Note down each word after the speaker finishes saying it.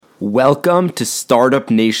Welcome to Startup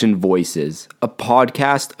Nation Voices, a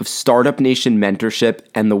podcast of Startup Nation Mentorship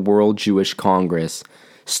and the World Jewish Congress.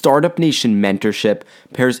 Startup Nation Mentorship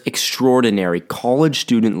pairs extraordinary college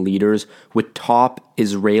student leaders with top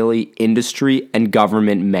Israeli industry and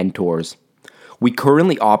government mentors. We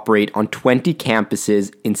currently operate on 20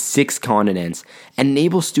 campuses in 6 continents and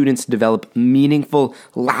enable students to develop meaningful,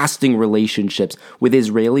 lasting relationships with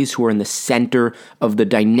Israelis who are in the center of the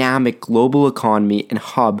dynamic global economy and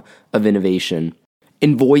hub of innovation.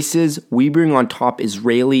 In Voices, we bring on top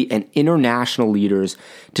Israeli and international leaders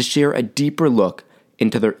to share a deeper look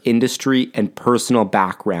into their industry and personal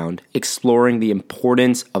background, exploring the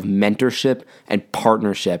importance of mentorship and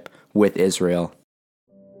partnership with Israel.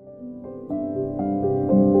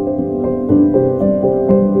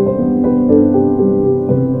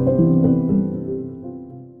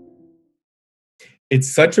 It's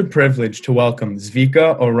such a privilege to welcome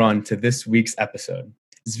Zvika Oron to this week's episode.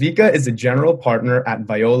 Zvika is a general partner at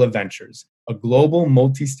Viola Ventures, a global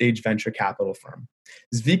multi-stage venture capital firm.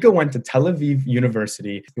 Zvika went to Tel Aviv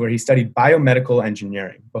University, where he studied biomedical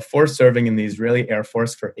engineering before serving in the Israeli Air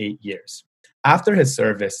Force for 8 years. After his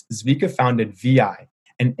service, Zvika founded VI,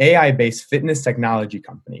 an AI-based fitness technology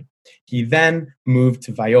company. He then moved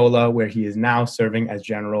to Viola, where he is now serving as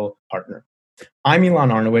general partner. I'm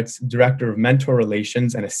Ilan Arnowitz, Director of Mentor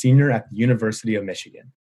Relations and a senior at the University of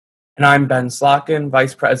Michigan. And I'm Ben Slotkin,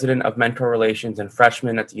 Vice President of Mentor Relations and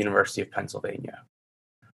freshman at the University of Pennsylvania.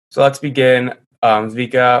 So let's begin.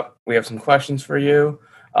 Zvika, we have some questions for you.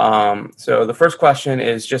 So the first question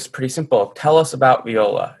is just pretty simple. Tell us about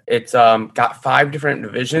Viola. It's got 5 different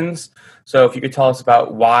divisions. So if you could tell us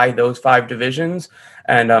about why those 5 divisions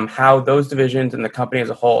and how those divisions and the company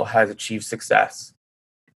as a whole has achieved success.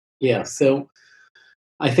 Yeah, so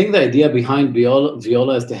I think the idea behind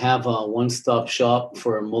Viola is to have a one-stop shop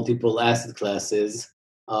for multiple asset classes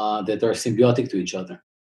that are symbiotic to each other.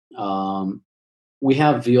 We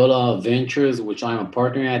have Viola Ventures, which I'm a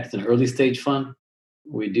partner at. It's an early stage fund.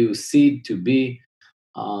 We do seed to B,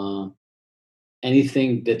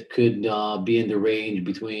 anything that could be in the range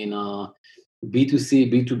between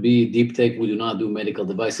B2C, B2B, deep tech. We do not do medical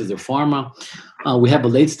devices or pharma. We have a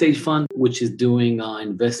late stage fund, which is doing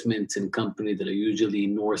investments in companies that are usually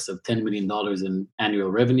north of $10 million in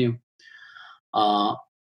annual revenue.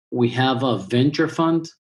 We have a venture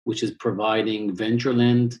fund, which is providing venture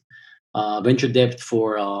debt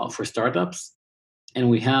for startups. And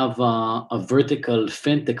we have a vertical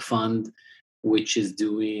fintech fund, which is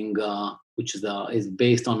doing is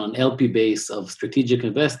based on an LP base of strategic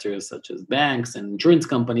investors such as banks and insurance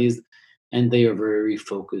companies, and they are very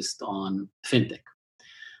focused on fintech.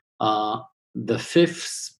 The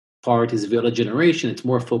 5th part is Viola Generation. It's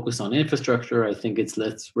more focused on infrastructure. I think it's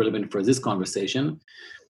less relevant for this conversation,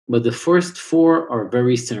 but the first 4 are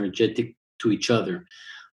very synergetic to each other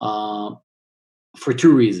for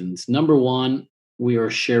 2 reasons. Number one, we are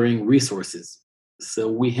sharing resources. So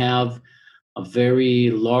we have a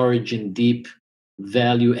very large and deep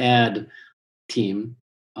value add team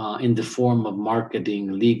in the form of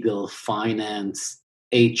marketing, legal, finance,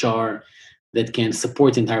 HR that can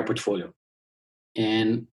support the entire portfolio.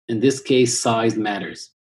 And in this case, size matters.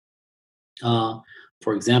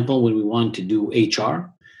 For example, when we want to do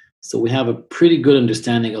HR, so we have a pretty good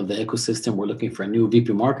understanding of the ecosystem. We're looking for a new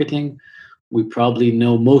VP marketing. We probably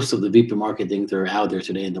know most of the VP marketing that are out there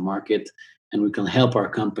today in the market, and we can help our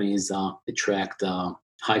companies attract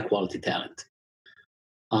high-quality talent.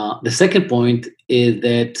 The second point is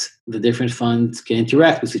that the different funds can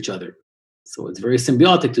interact with each other. So it's very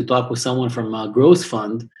symbiotic to talk with someone from a growth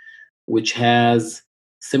fund, which has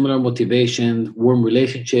similar motivation, warm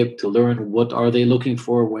relationship to learn what are they looking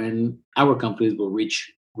for when our companies will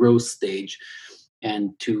reach growth stage,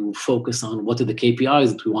 and to focus on what are the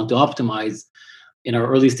KPIs that we want to optimize in our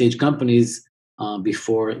early stage companies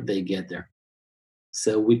before they get there.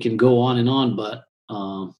 So we can go on, but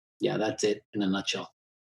that's it in a nutshell.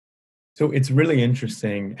 So it's really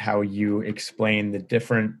interesting how you explain the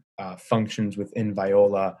different functions within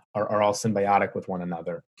Viola are all symbiotic with one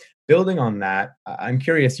another. Building on that, I'm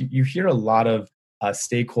curious, you hear a lot of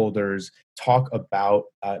stakeholders talk about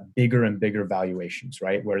bigger and bigger valuations,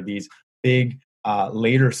 right? Where these big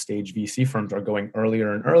later stage VC firms are going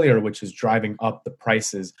earlier and earlier, which is driving up the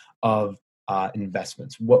prices of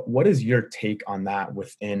investments. What is your take on that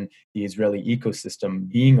within the Israeli ecosystem,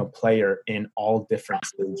 being a player in all different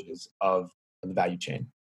stages of the value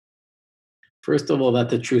chain? First of all,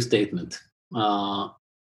 that's a true statement.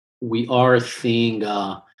 We are seeing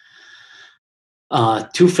 2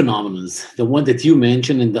 phenomena. The one that you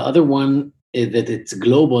mentioned, and the other one is that it's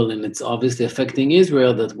global and it's obviously affecting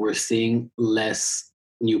Israel, that we're seeing less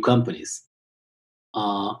new companies.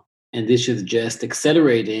 And this is just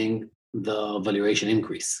accelerating the valuation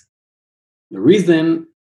increase. The reason,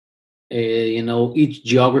 each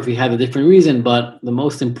geography had a different reason, but the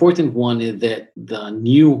most important one is that the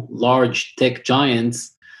new large tech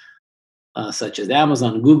giants, such as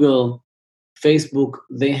Amazon, Google, Facebook,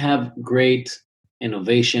 they have great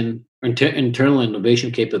innovation, internal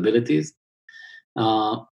innovation capabilities.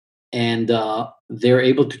 And they're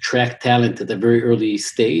able to track talent at a very early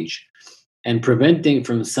stage and preventing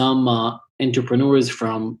from some entrepreneurs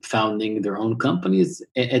from founding their own companies.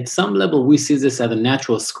 At some level, we see this as a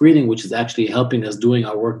natural screening, which is actually helping us doing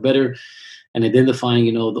our work better and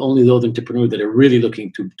identifying, only those entrepreneurs that are really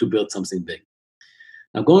looking to build something big.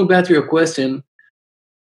 Now, going back to your question,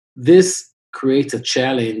 this creates a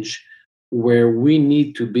challenge where we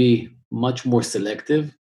need to be much more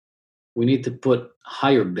selective. We need to put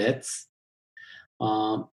higher bets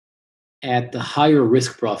at the higher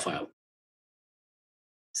risk profile.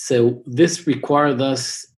 So this required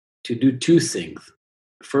us to do two things.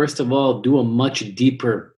 First of all, do a much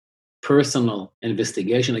deeper personal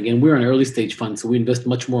investigation. Again, we're an early stage fund, so we invest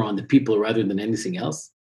much more on the people rather than anything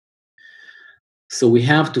else. So we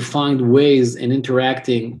have to find ways in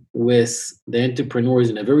interacting with the entrepreneurs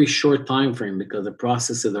in a very short time frame because the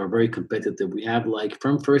processes are very competitive. We have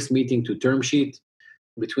from first meeting to term sheet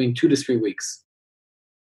between 2 to 3 weeks.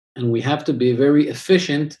 And we have to be very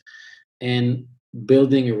efficient in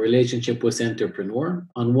building a relationship with entrepreneur.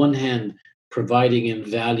 On one hand, providing him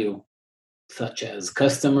value such as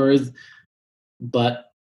customers,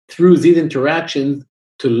 but through these interactions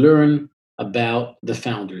to learn about the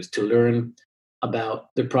founders, to learn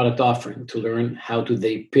about the product offering, to learn how do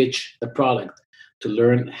they pitch the product, to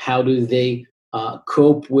learn how do they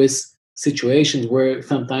cope with situations where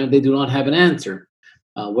sometimes they do not have an answer.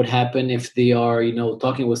 What happens if they are,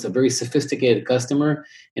 talking with a very sophisticated customer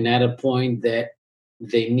and at a point that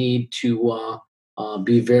they need to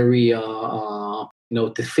be very,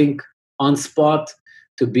 to think on spot,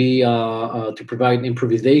 to be to provide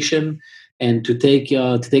improvisation, and to take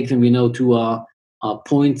them, to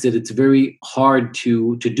points that it's very hard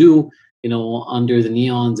to do, under the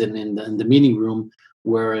neons and in the meeting room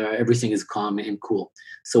where everything is calm and cool.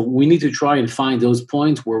 So we need to try and find those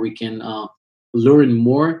points where we can learn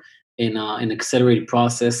more in an accelerated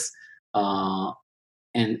process,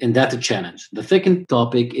 and that's a challenge. The second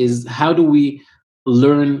topic is how do we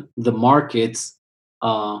learn the markets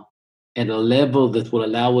at a level that will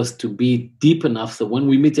allow us to be deep enough so when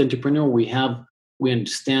we meet the entrepreneur, we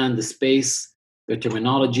understand the space, the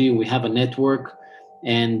terminology, we have a network,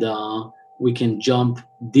 and we can jump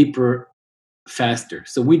deeper faster.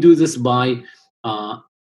 So we do this by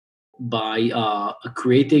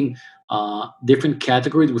creating different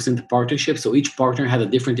categories within the partnership. So each partner has a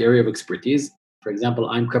different area of expertise. For example,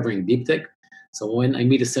 I'm covering deep tech. So when I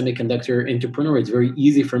meet a semiconductor entrepreneur, it's very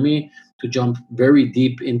easy for me to jump very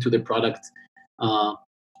deep into the product,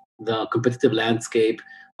 the competitive landscape,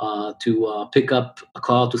 to pick up a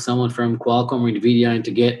call to someone from Qualcomm or NVIDIA and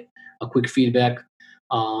to get a quick feedback.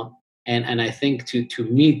 And I think to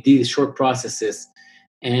meet these short processes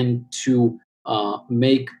and to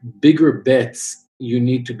make bigger bets, you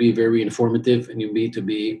need to be very informative and you need to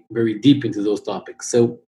be very deep into those topics.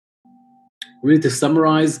 So really to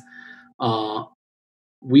summarize,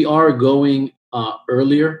 we are going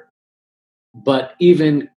earlier, but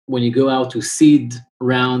even when you go out to seed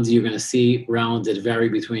rounds, you're going to see rounds that vary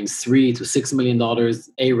between $3 to $6 million.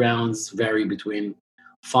 A rounds vary between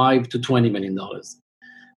 $5 to $20 million.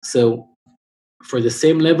 So for the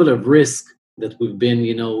same level of risk that we've been,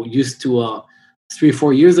 used to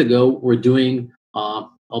 3-4 years ago, we're doing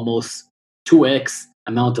almost 2x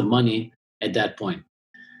amount of money at that point.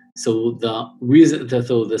 So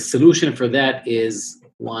the solution for that is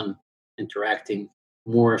one, interacting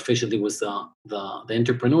more efficiently with the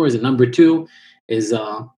entrepreneurs, and number two is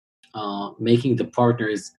making the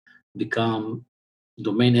partners become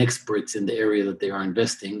domain experts in the area that they are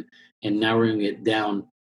investing and narrowing it down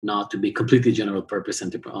not to be completely general purpose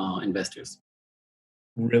investors.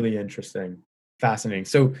 Really interesting. Fascinating.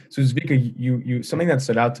 So Zvika, you something that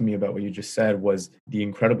stood out to me about what you just said was the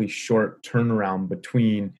incredibly short turnaround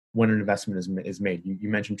between when an investment is made. You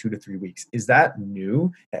mentioned 2 to 3 weeks. Is that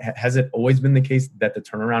new? Has it always been the case that the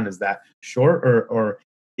turnaround is that short, or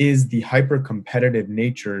is the hyper competitive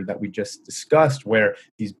nature that we just discussed, where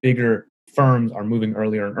these bigger firms are moving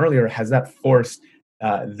earlier and earlier, has that forced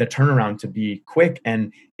the turnaround to be quick?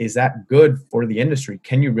 And is that good for the industry?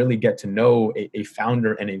 Can you really get to know a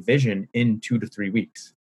founder and a vision in 2 to 3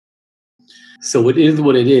 weeks? So it is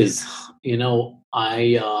what it is.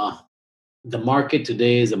 the market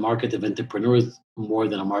today is a market of entrepreneurs more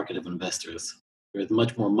than a market of investors. There's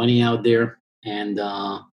much more money out there, and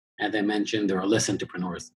as I mentioned, there are less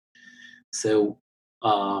entrepreneurs. So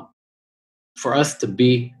for us to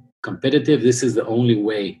be competitive, this is the only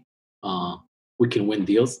way we can win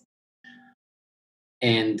deals.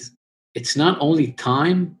 And it's not only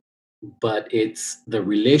time, but it's the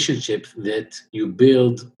relationship that you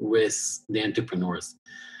build with the entrepreneurs.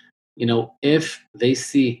 If they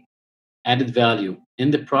see added value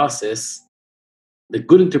in the process, the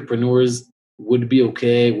good entrepreneurs would be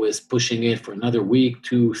okay with pushing it for another week,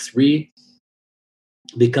 2, 3,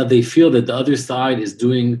 because they feel that the other side is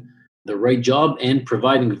doing the right job and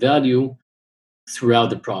providing value throughout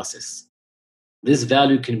the process. This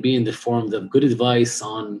value can be in the form of good advice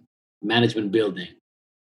on management building,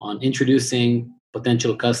 on introducing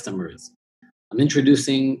potential customers, on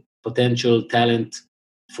introducing potential talent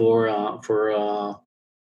for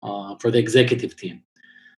the executive team.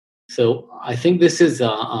 So I think this is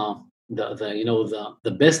the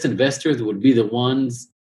best investors would be the ones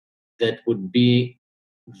that would be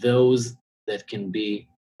those that can be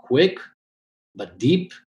quick but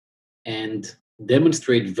deep and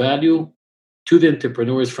demonstrate value to the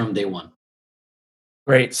entrepreneurs from day one.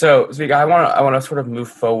 Great. So, Zvika, I want to sort of move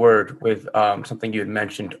forward with something you had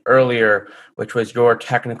mentioned earlier, which was your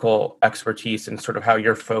technical expertise and sort of how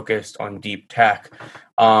you're focused on deep tech.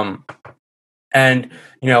 And,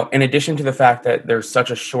 in addition to the fact that there's such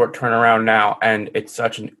a short turnaround now and it's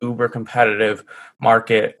such an uber competitive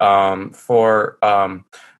market for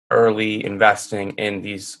early investing in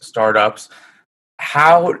these startups,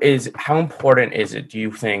 how important is it, do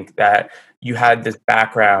you think, that you had this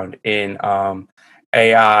background in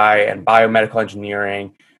AI and biomedical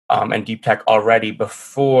engineering and deep tech already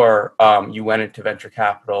before you went into venture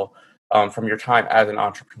capital from your time as an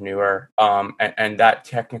entrepreneur and that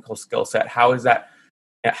technical skill set? How is that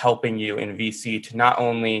helping you in VC to not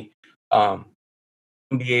only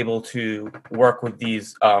be able to work with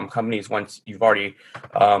these companies once you've already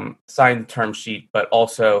signed the term sheet, but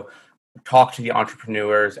also talk to the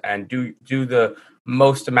entrepreneurs and do the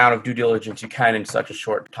most amount of due diligence you can in such a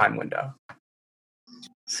short time window?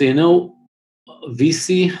 So,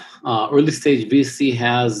 VC, early stage VC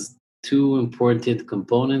has two important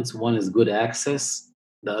components. One is good access,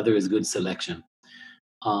 the other is good selection.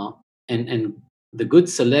 And the good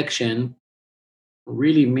selection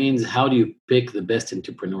really means how do you pick the best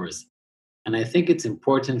entrepreneurs. And I think it's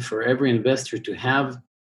important for every investor to have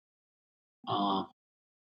a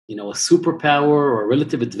superpower or a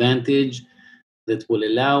relative advantage that will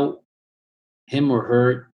allow him or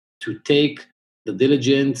her to take the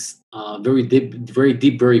diligence very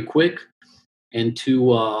deep, very quick, and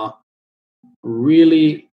to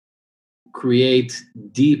really create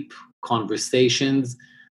deep conversations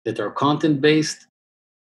that are content-based.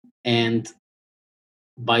 And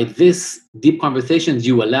by this deep conversations,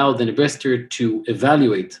 you allow the investor to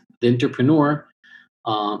evaluate the entrepreneur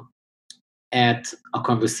at a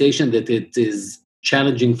conversation that it is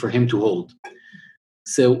challenging for him to hold.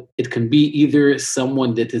 So it can be either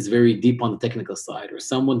someone that is very deep on the technical side or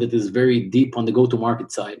someone that is very deep on the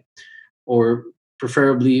go-to-market side, or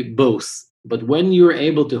preferably both. But when you're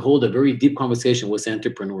able to hold a very deep conversation with an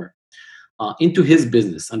entrepreneur into his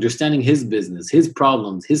business, understanding his business, his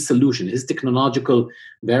problems, his solution, his technological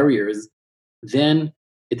barriers, then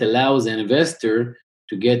it allows an investor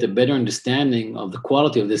to get a better understanding of the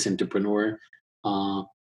quality of this entrepreneur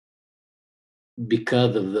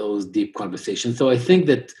because of those deep conversations. So I think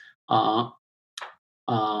that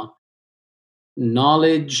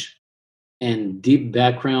knowledge and deep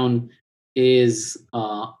background is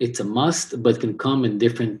it's a must, but can come in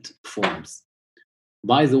different forms.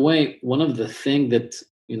 By the way, one of the things that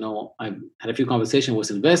I've had a few conversations with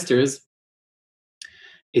investors,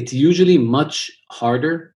 it's usually much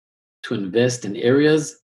harder to invest in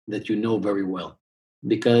areas that you know very well,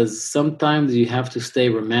 because sometimes you have to stay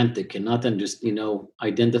romantic and not just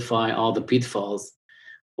identify all the pitfalls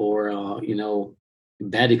or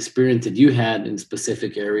bad experience that you had in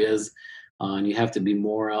specific areas, and you have to be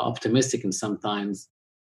more optimistic, and sometimes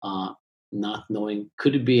not knowing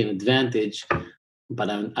could it be an advantage, but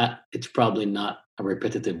it's probably not a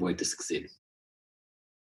repetitive way to succeed.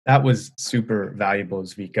 That was super valuable,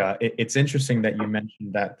 Zvika. It's interesting that you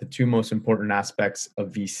mentioned that the two most important aspects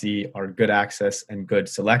of VC are good access and good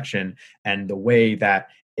selection. And the way that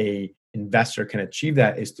a investor can achieve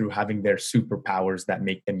that is through having their superpowers that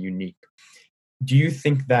make them unique. Do you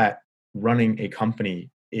think that running a company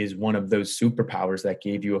is one of those superpowers that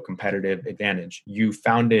gave you a competitive advantage. You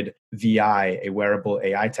founded VI, a wearable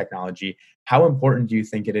AI technology. How important do you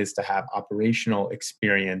think it is to have operational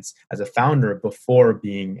experience as a founder before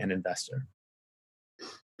being an investor?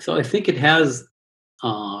 So I think it has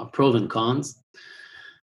pros and cons.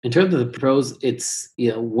 In terms of the pros, it's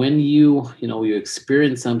when you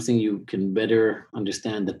experience something, you can better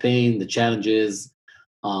understand the pain, the challenges,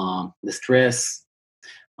 the stress,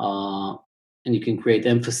 and you can create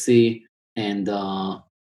empathy. And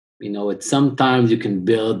it's sometimes you can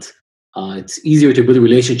build. It's easier to build a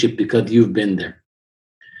relationship because you've been there.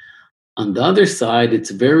 On the other side, it's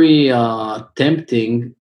very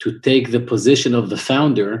tempting to take the position of the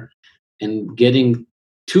founder and getting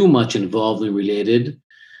too much involved and related,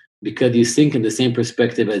 because you think in the same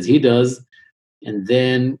perspective as he does, and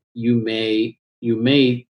then you may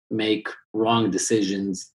make wrong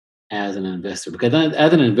decisions as an investor. Because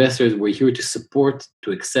as an investor, we're here to support,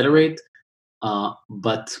 to accelerate,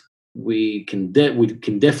 but we can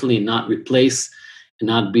definitely not replace and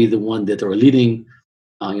not be the one that are leading,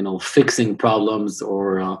 fixing problems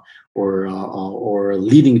or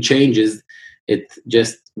leading changes. It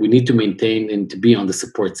just, we need to maintain and to be on the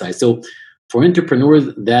support side. So for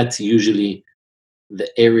entrepreneurs, that's usually the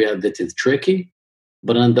area that is tricky.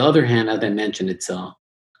 But on the other hand, as I mentioned,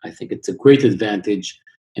 I think it's a great advantage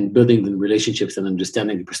in building the relationships and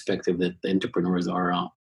understanding the perspective that the entrepreneurs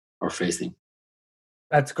are facing.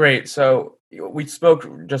 That's great. So we spoke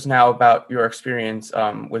just now about your experience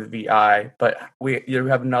with VI, but you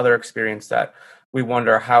have another experience that we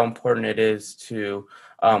wonder how important it is to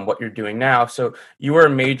what you're doing now. So you were a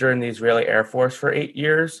major in the Israeli Air Force for 8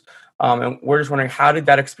 years. And we're just wondering, how did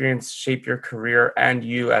that experience shape your career and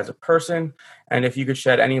you as a person? And if you could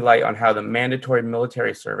shed any light on how the mandatory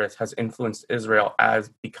military service has influenced Israel as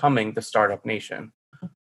becoming the startup nation.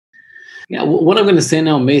 Yeah, what I'm going to say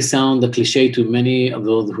now may sound a cliche to many of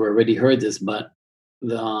those who already heard this, but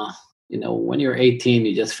when you're 18,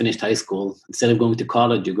 you just finished high school. Instead of going to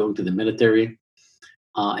college, you're going to the military.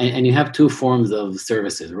 And you have two forms of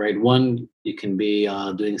services, right? One, you can be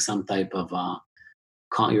doing some type of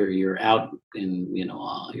you're out in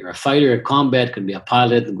you're a fighter, a combat, could be a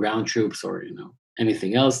pilot, ground troops, or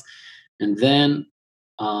anything else. And then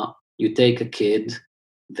you take a kid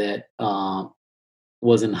that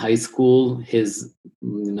was in high school. His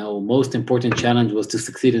most important challenge was to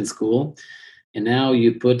succeed in school, and now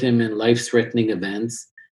you put him in life-threatening events,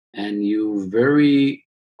 and you very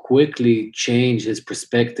quickly change his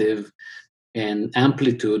perspective and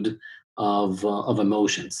amplitude of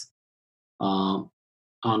emotions.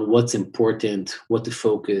 On what's important, what to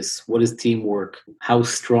focus, what is teamwork, how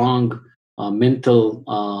strong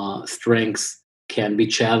mental strengths can be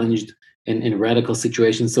challenged in radical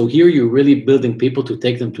situations. So here you're really building people to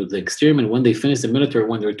take them to the extreme. And when they finish the military,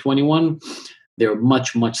 when they're 21, they're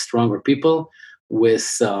much, much stronger people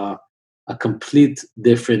with a complete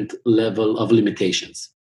different level of limitations.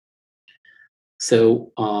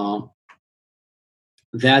 So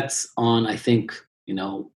that's on, I think,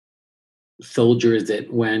 soldiers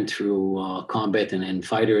that went through combat and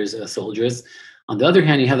fighters, soldiers. On the other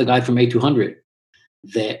hand, you have the guy from A200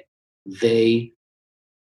 that they,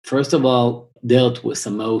 first of all, dealt with the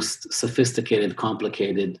most sophisticated,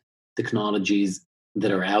 complicated technologies that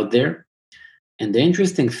are out there. And the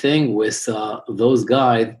interesting thing with those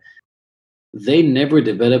guys, they never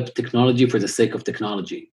developed technology for the sake of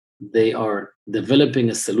technology. They are developing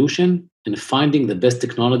a solution and finding the best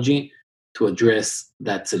technology to address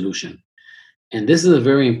that solution. And this is a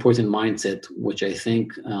very important mindset, which I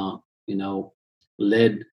think,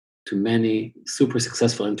 led to many super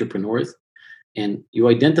successful entrepreneurs. And you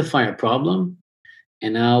identify a problem,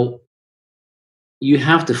 and now you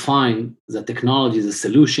have to find the technology, the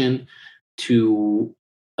solution to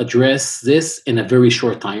address this in a very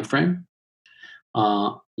short time frame.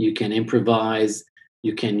 You can improvise,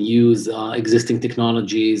 you can use existing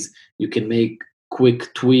technologies, you can make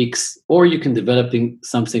quick tweaks, or you can develop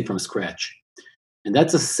something from scratch. And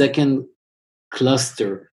that's a second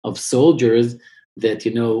cluster of soldiers that,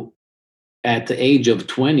 at the age of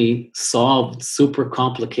 20, solved super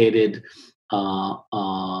complicated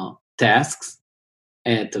tasks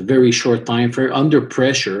at a very short time frame under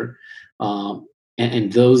pressure.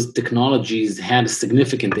 And those technologies had a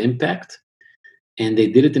significant impact. And they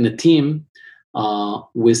did it in a team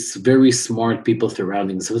with very smart people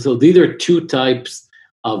surrounding them. So these are two types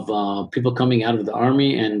of people coming out of the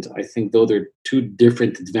army, and I think those are two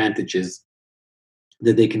different advantages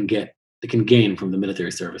that they can gain from the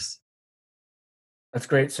military service. That's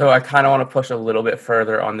great. So I kind of want to push a little bit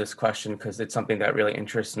further on this question because it's something that really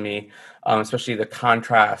interests me, especially the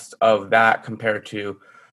contrast of that compared to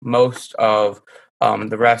most of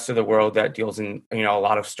the rest of the world that deals in a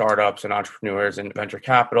lot of startups and entrepreneurs and venture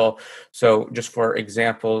capital. So just for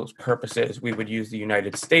examples purposes, we would use the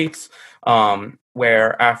United States,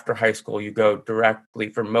 where after high school you go directly,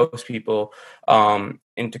 for most people,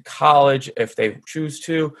 into college if they choose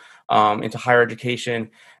to, into higher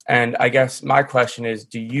education. And I guess my question is,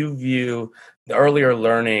 do you view the earlier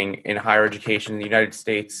learning in higher education in the United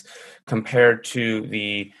States compared to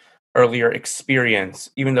the earlier experience,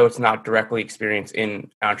 even though it's not directly experience in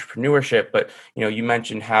entrepreneurship, but you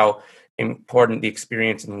mentioned how important the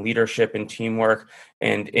experience in leadership and teamwork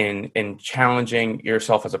and in challenging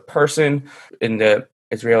yourself as a person in the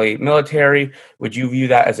Israeli military. Would you view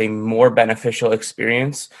that as a more beneficial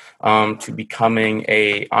experience to becoming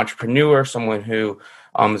a entrepreneur, someone who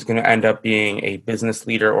is going to end up being a business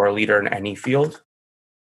leader or a leader in any field?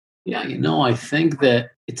 Yeah, I think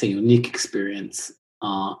that it's a unique experience.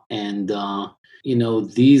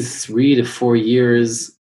 These 3 to 4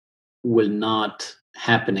 years will not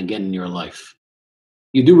happen again in your life.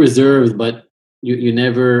 You do reserve, but you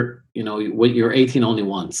never, you're 18 only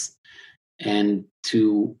once. And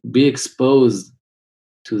to be exposed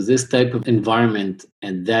to this type of environment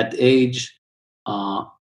at that age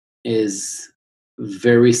is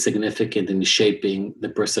very significant in shaping the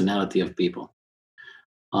personality of people.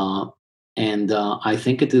 And I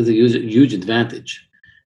think it is a huge advantage,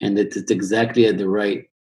 and it's exactly at the right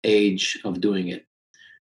age of doing it.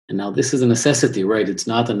 And now this is a necessity, right? It's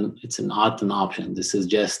not an option. This is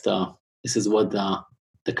just this is what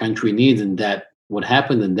the country needs, and that what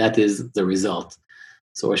happened, and that is the result.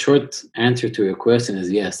 So a short answer to your question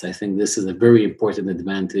is yes. I think this is a very important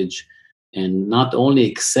advantage, and not only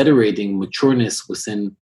accelerating matureness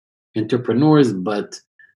within entrepreneurs, but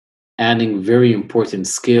adding very important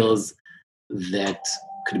skills that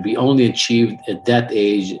could be only achieved at that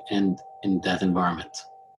age and in that environment.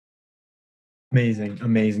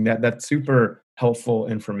 Amazing. That's super helpful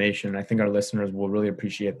information. I think our listeners will really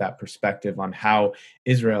appreciate that perspective on how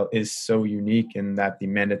Israel is so unique, and that the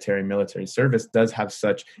mandatory military service does have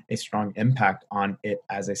such a strong impact on it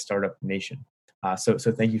as a startup nation. So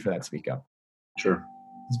thank you for that, Zvika. Sure.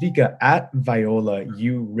 Zvika, at Viola,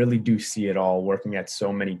 you really do see it all, working at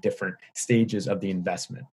so many different stages of the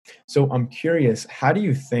investment. So I'm curious, how do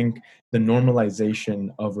you think the normalization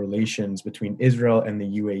of relations between Israel and the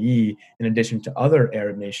UAE, in addition to other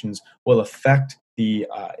Arab nations, will affect the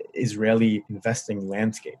Israeli investing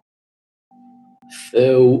landscape?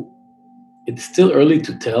 So it's still early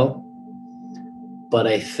to tell, but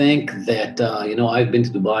I think that, I've been to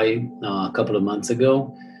Dubai a couple of months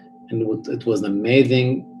ago, and it was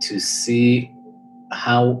amazing to see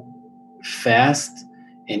how fast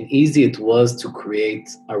and easy it was to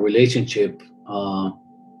create a relationship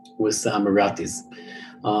with the Emiratis.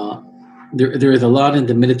 There is a lot in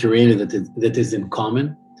the Mediterranean that is in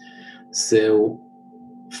common. So,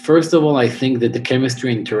 first of all, I think that the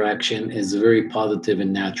chemistry interaction is very positive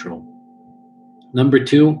and natural. Number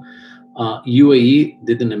two, UAE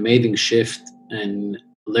did an amazing shift in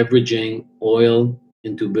leveraging oil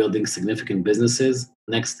into building significant businesses.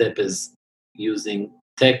 Next step is using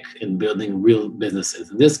tech and building real businesses.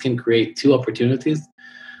 And this can create two opportunities.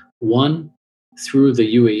 One, through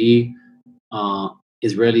the UAE,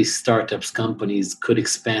 Israeli startups companies could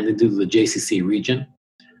expand into the JCC region,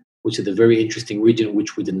 which is a very interesting region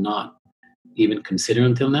which we did not even consider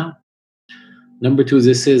until now. Number two,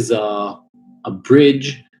 this is a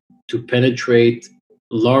bridge to penetrate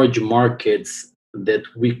large markets that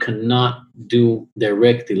we cannot do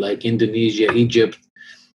directly, like Indonesia, Egypt,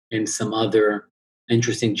 and some other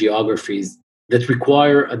interesting geographies that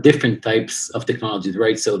require a different types of technologies,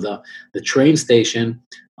 right? So the train station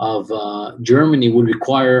of Germany would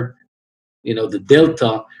require, the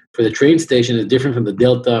delta for the train station is different from the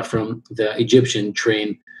delta from the Egyptian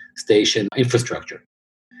train station infrastructure.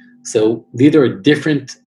 So these are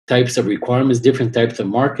different types of requirements, different types of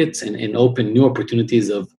markets, and open new opportunities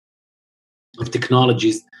of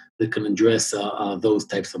technologies that can address those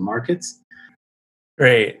types of markets.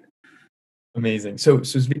 Great. Amazing. So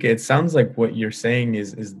Zvika, it sounds like what you're saying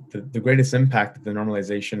is the greatest impact that the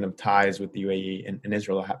normalization of ties with the UAE and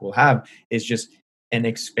Israel will have is just an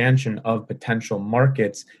expansion of potential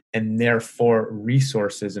markets and therefore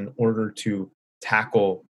resources in order to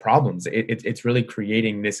tackle problems. It's really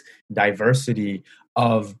creating this diversity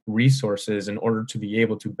of resources in order to be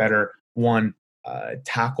able to better,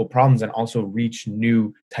 tackle problems and also reach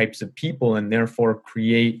new types of people, and therefore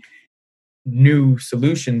create new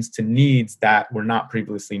solutions to needs that were not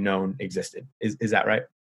previously known existed. Is that right?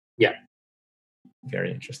 Yeah.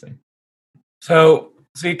 Very interesting. So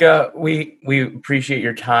Zvika, we appreciate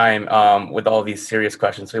your time with all these serious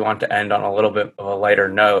questions. We want to end on a little bit of a lighter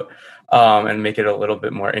note and make it a little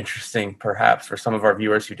bit more interesting, perhaps, for some of our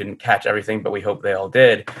viewers who didn't catch everything, but we hope they all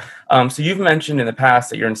did. So you've mentioned in the past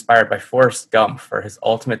that you're inspired by Forrest Gump for his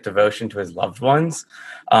ultimate devotion to his loved ones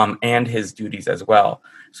and his duties as well.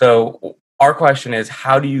 So our question is,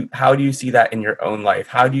 how do you see that in your own life?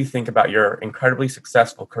 How do you think about your incredibly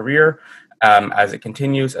successful career as it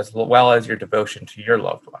continues, as well as your devotion to your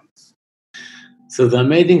loved ones? So the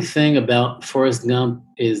amazing thing about Forrest Gump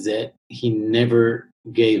is that he never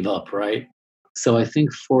gave up, right? So I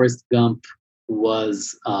think Forrest Gump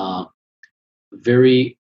was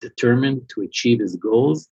very determined to achieve his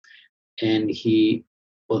goals, and he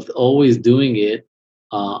was always doing it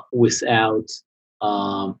without,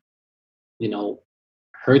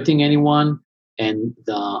 hurting anyone. And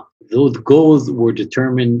those goals were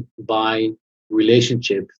determined by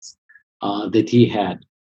relationships that he had.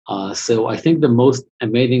 So I think the most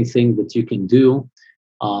amazing thing that you can do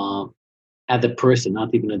as a person,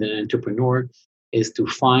 not even as an entrepreneur, is to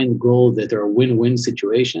find goals that are win-win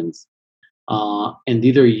situations. And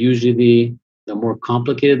these are usually the more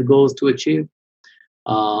complicated goals to achieve,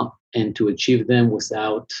 and to achieve them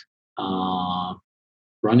without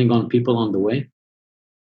running on people on the way,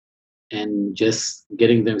 and just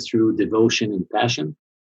getting them through devotion and passion.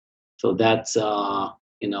 So that's,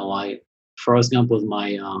 Forrest Gump was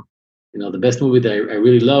my, the best movie that I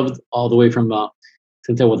really loved all the way from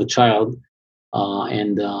since I was a child.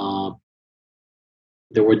 And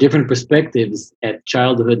there were different perspectives at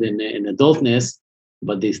childhood and adultness,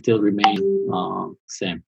 but they still remain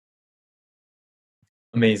same.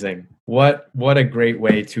 Amazing. What a great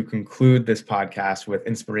way to conclude this podcast with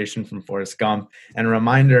inspiration from Forrest Gump and a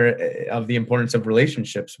reminder of the importance of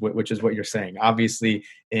relationships, which is what you're saying. Obviously,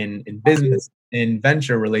 in business, in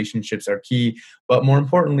venture, relationships are key, but more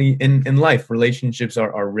importantly, in life, relationships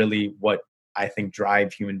are really what I think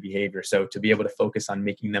drive human behavior. So to be able to focus on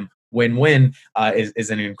making them win-win is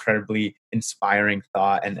an incredibly inspiring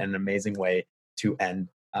thought and an amazing way to end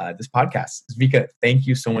this podcast. Zvika, thank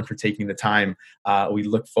you so much for taking the time. We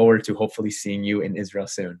look forward to hopefully seeing you in Israel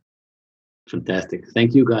soon. Fantastic.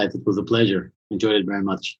 Thank you, guys. It was a pleasure. Enjoyed it very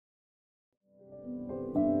much.